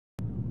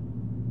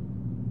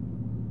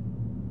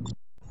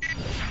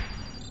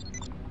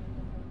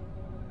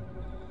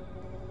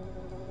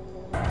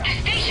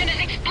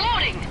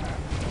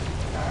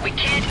We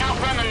can't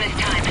outrun them this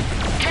time.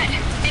 Trent,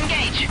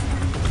 engage!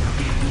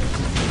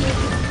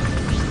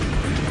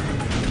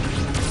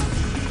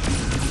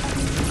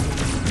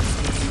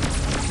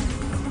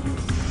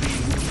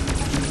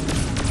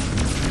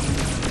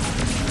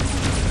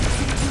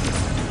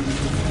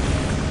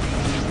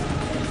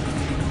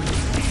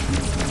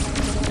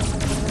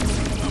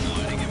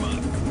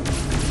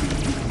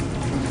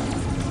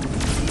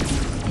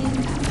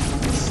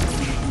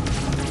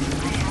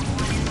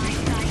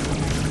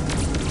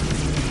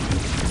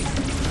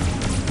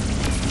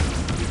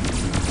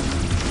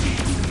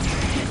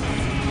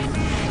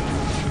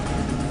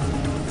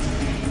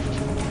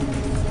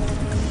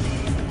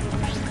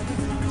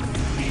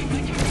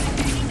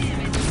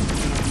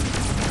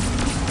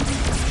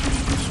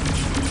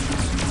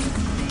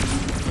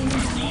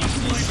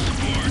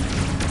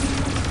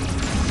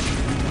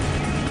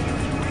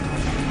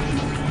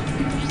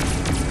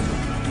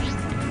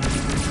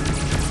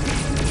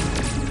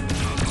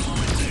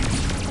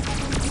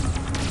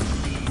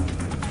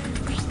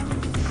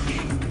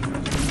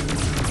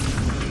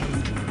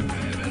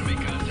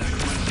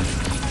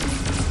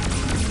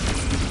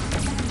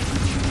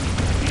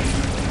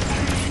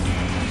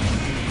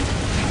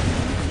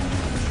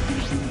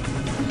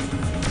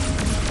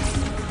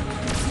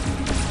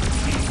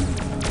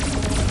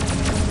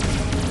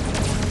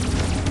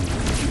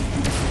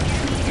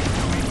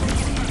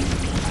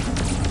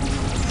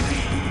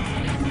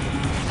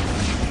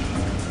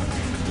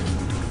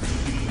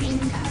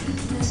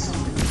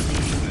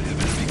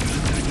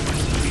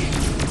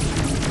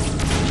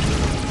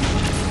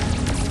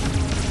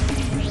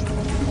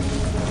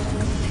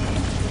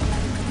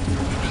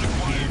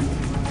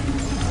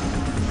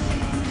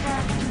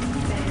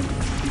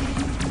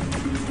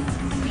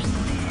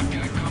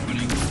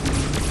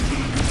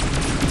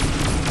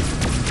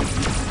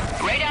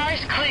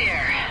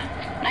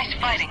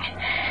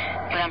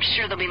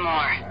 There'll be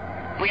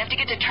more. We have to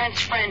get to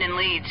Trent's friend in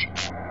Leeds.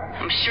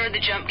 I'm sure the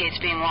jump gate's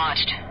being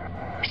watched.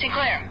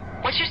 Sinclair,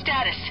 what's your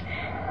status?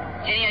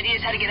 Any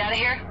ideas how to get out of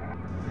here?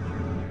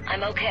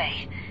 I'm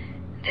okay.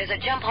 There's a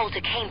jump hole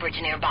to Cambridge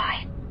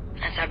nearby.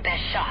 That's our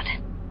best shot.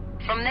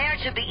 From there,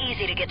 it should be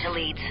easy to get to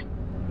Leeds.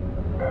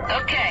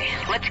 Okay,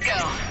 let's go.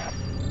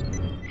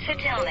 So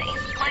tell me,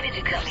 why did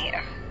you come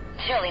here?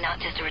 Surely not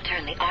just to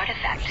return the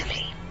artifact to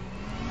me.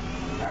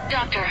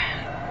 Doctor,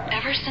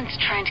 ever since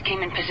Trent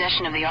came in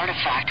possession of the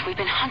artifact, we've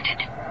been hunted.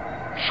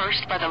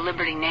 First by the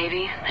Liberty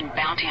Navy, then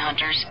bounty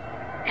hunters,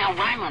 now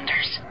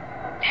Rhinelanders.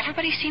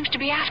 Everybody seems to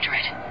be after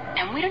it,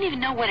 and we don't even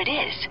know what it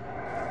is.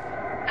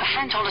 A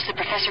friend told us that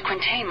Professor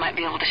Quintain might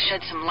be able to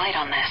shed some light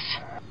on this.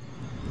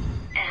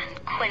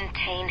 And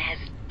Quintain has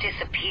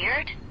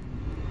disappeared?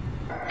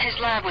 His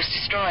lab was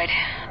destroyed.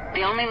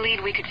 The only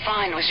lead we could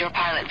find was your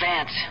pilot,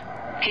 Vance.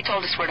 He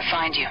told us where to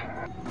find you.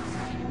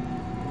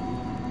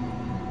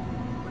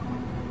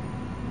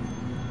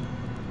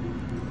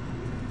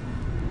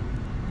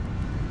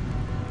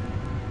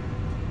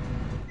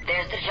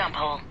 There's the jump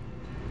hole.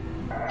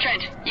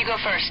 Trent, you go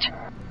first.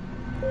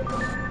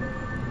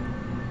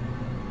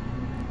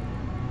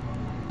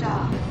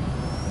 Stop.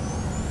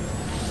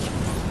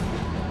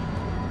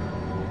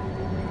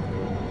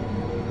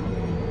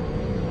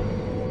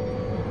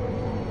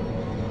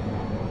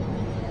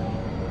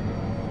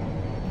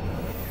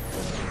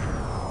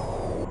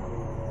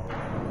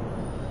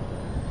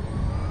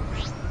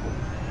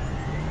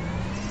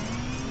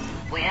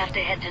 We have to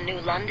head to New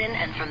London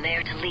and from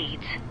there to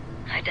Leeds.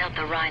 I doubt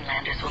the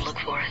Rhinelanders will look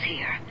for us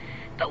here,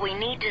 but we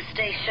need to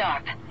stay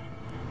sharp.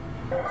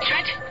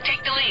 Trent,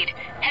 take the lead.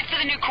 Head for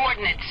the new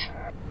coordinates.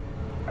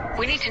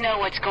 We need to know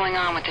what's going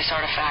on with this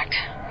artifact.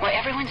 Why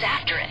everyone's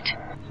after it.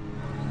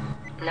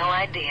 No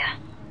idea.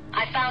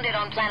 I found it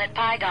on planet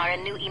Pygar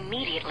and knew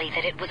immediately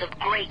that it was of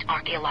great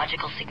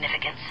archaeological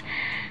significance.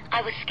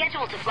 I was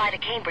scheduled to fly to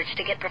Cambridge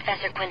to get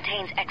Professor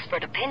Quintain's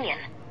expert opinion.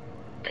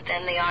 But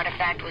then the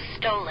artifact was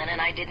stolen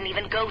and I didn't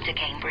even go to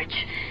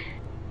Cambridge.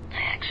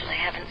 I actually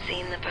haven't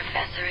seen the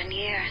professor in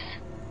years.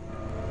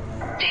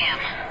 Damn.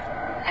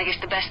 I guess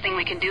the best thing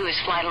we can do is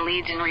fly to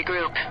Leeds and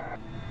regroup.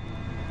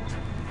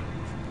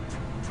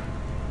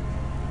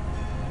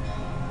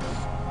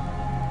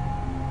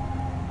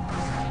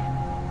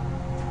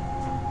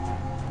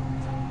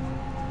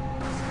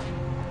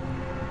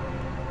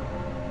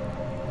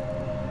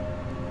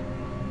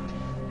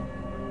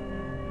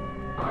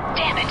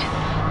 Damn it!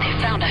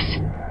 They found us.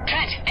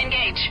 Trent,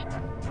 engage!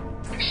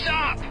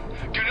 Stop!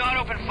 Do not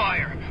open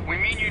fire. We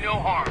mean you no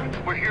harm.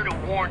 We're here to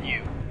warn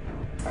you.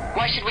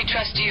 Why should we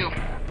trust you?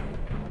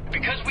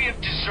 Because we have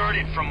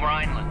deserted from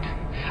Rhineland.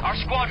 Our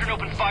squadron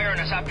opened fire on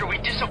us after we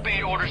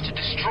disobeyed orders to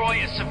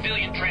destroy a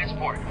civilian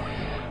transport.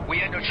 We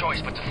had no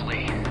choice but to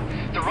flee.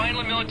 The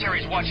Rhineland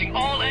military is watching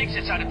all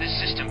exits out of this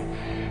system.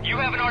 You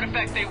have an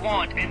artifact they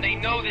want, and they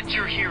know that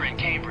you're here in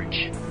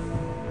Cambridge.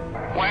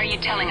 Why are you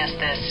telling us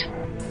this?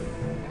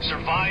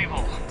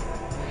 Survival.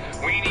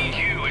 We need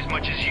you as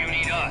much as you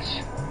need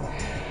us.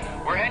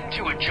 We're heading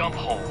to a jump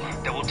hole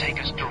that will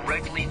take us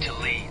directly to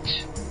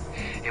Leeds.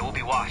 It will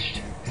be watched,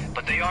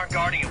 but they aren't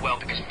guarding it well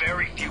because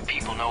very few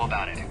people know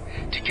about it.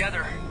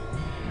 Together,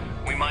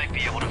 we might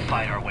be able to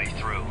fight our way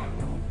through.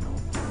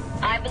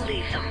 I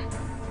believe them.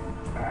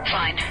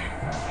 Fine.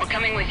 We're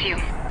coming with you.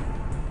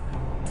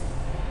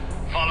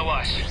 Follow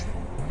us.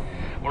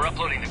 We're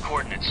uploading the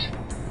coordinates.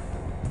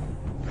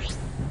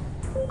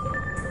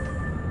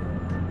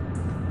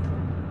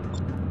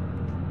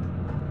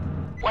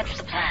 What's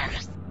the plan?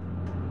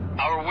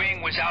 Our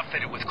wing was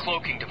outfitted with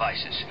cloaking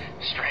devices.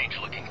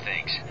 Strange-looking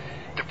things.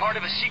 They're part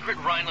of a secret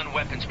Rhineland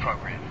weapons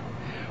program.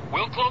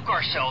 We'll cloak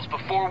ourselves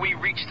before we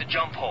reach the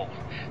jump hole.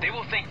 They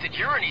will think that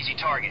you're an easy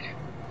target,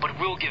 but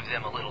we'll give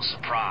them a little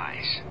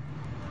surprise.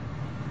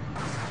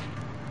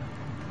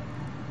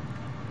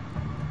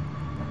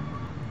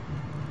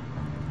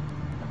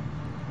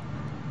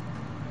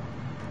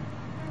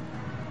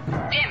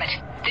 Damn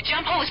it! The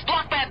jump hole is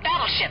blocked by a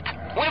battleship!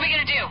 What are we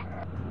gonna do?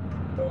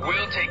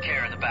 We'll take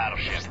care of the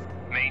battleship.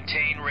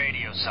 Maintain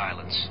radio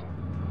silence.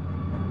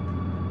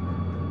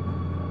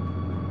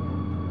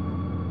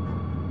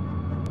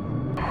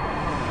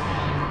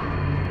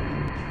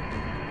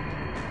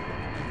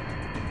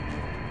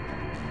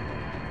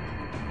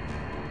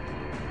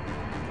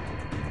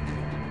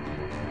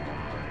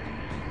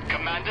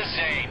 Commander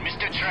Zane,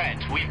 Mr.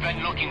 Trent, we've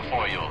been looking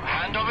for you.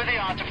 Hand over the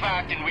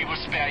artifact and we will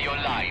spare your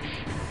life.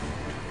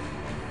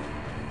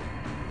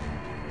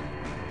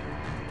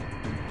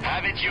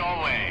 Have it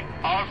your way.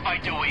 All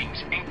fighter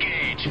wings,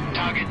 engage.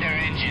 Target their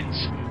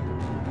engines.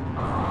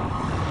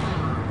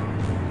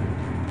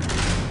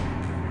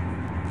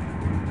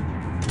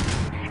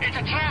 It's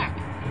a trap!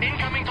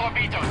 Incoming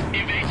torpedoes,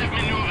 evasive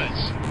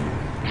maneuvers.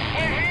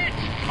 We're hit!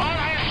 All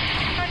hands,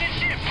 defended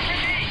ship,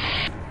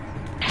 release!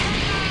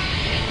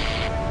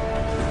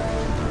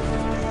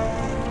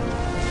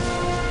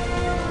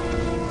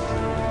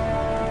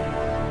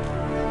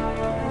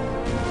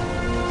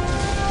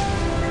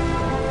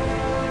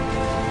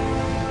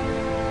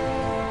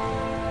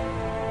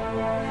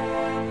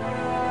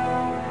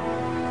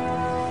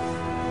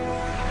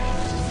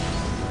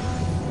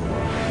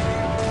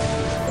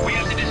 We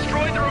have to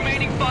destroy the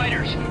remaining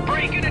fighters.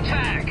 Break and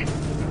attack.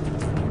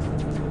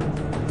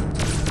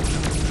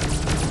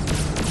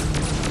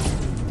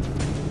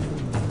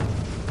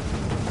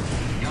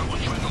 Got one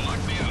trying to lock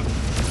me up.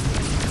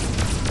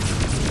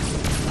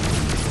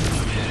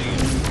 I'm heading in.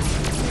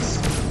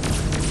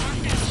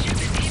 Hostile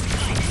ship is in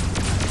sight.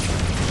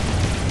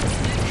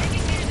 I'm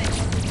taking damage.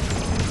 I have a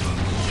visual.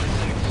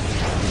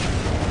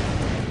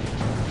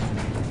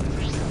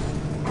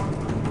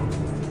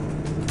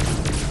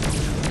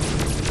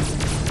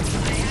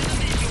 An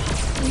enemy is locked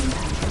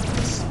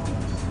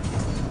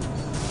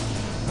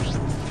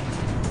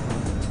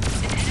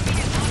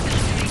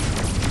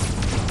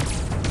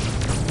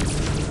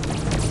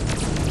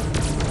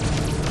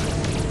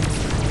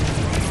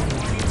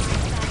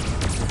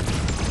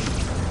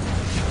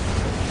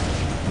me.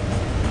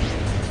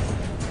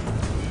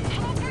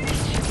 Hull breach!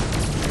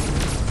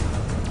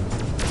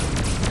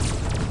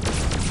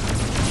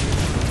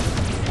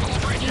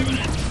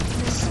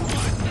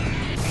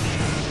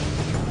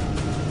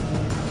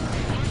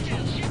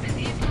 Hostile ship is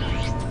in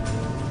sight.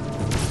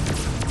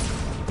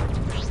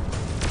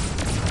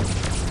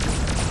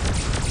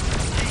 I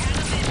have a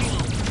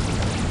visual.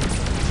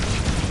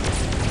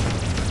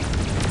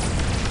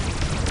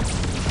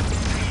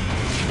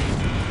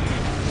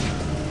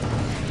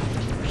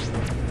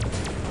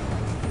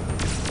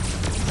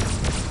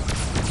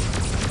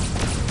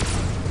 Hostile ship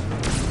is in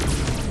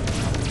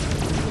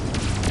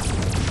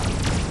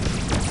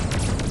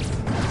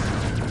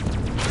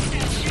sight.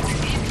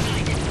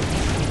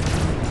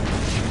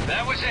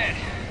 That was it.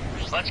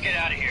 Let's get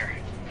out of here.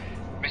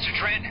 Mr.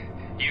 Trent,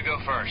 you go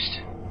first.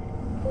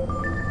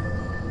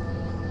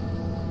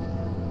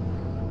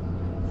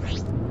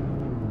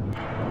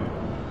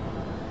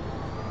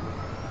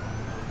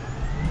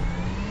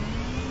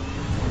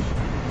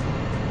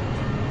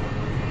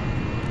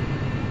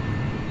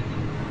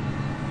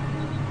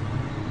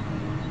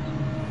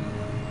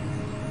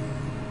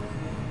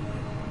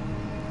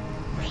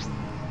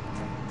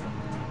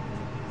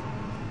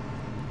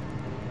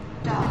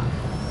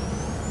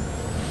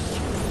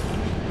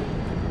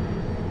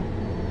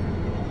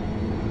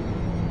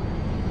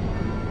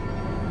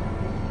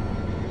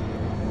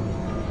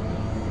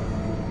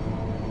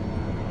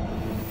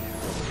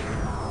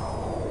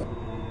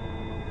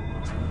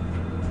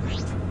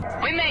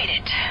 We made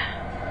it.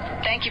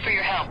 Thank you for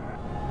your help.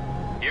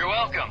 You're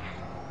welcome.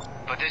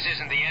 But this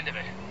isn't the end of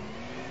it.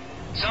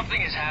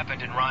 Something has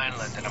happened in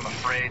Rhineland, and I'm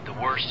afraid the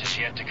worst is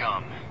yet to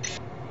come.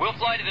 We'll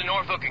fly to the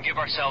Norfolk and give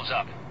ourselves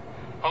up.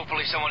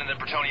 Hopefully someone in the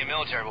Bretonnia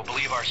military will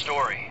believe our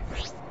story.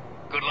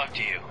 Good luck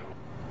to you.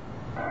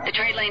 The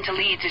trade lane to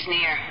Leeds is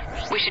near.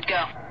 We should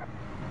go.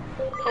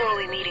 Who are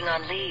we meeting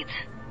on Leeds?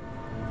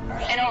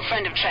 An old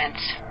friend of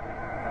Trent's.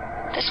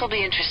 This will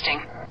be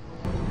interesting.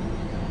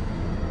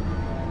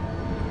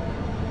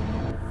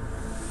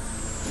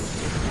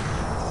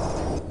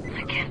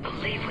 I can't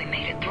believe we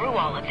made it through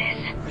all of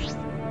this.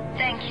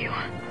 Thank you.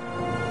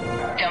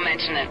 Don't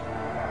mention it.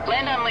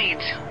 Land on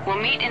Leeds.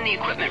 We'll meet in the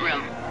equipment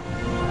room.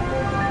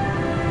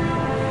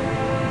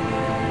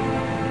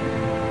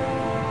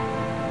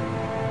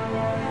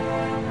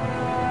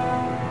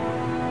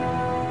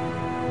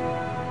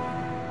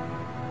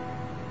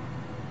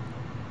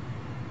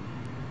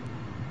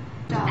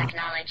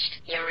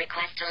 Acknowledged. Your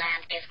request to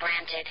land is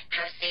granted.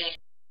 Proceed.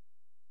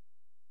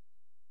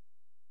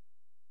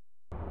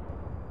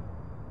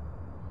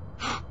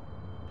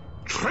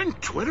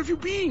 Trent, where have you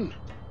been?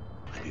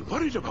 I've been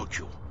worried about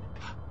you.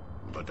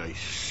 But I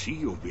see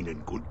you've been in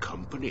good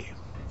company.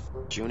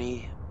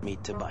 Junie,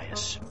 meet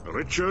Tobias.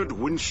 Richard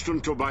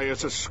Winston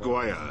Tobias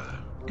Esquire,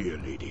 dear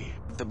lady.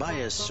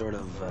 Tobias sort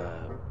of,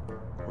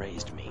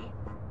 raised me.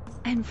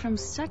 And from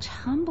such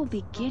humble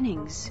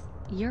beginnings,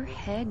 your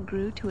head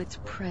grew to its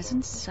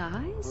present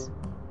size?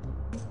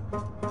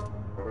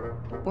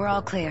 We're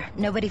all clear.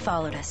 Nobody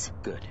followed us.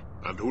 Good.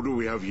 And who do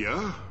we have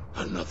here?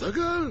 Another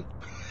girl?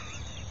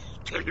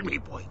 Tell me,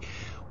 boy,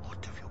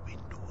 what have you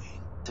been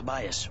doing?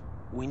 Tobias,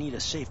 we need a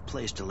safe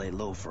place to lay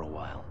low for a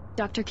while.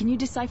 Doctor, can you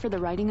decipher the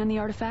writing on the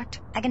artifact?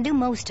 I can do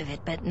most of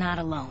it, but not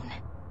alone.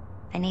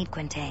 I need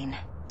Quintain.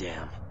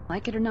 Damn.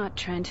 Like it or not,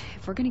 Trent,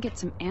 if we're gonna get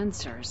some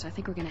answers, I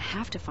think we're gonna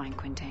have to find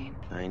Quintain.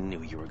 I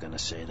knew you were gonna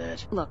say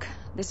that. Look,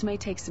 this may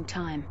take some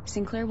time.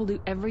 Sinclair will do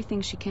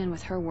everything she can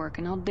with her work,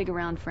 and I'll dig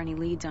around for any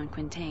leads on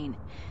Quintain.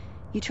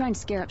 You try and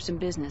scare up some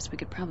business, we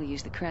could probably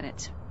use the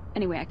credits.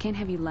 Anyway, I can't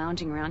have you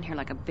lounging around here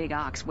like a big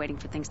ox waiting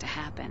for things to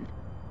happen.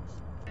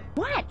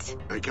 What?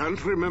 I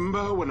can't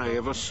remember when I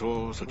ever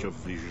saw such a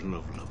vision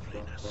of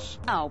loveliness.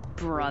 Oh,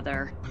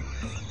 brother.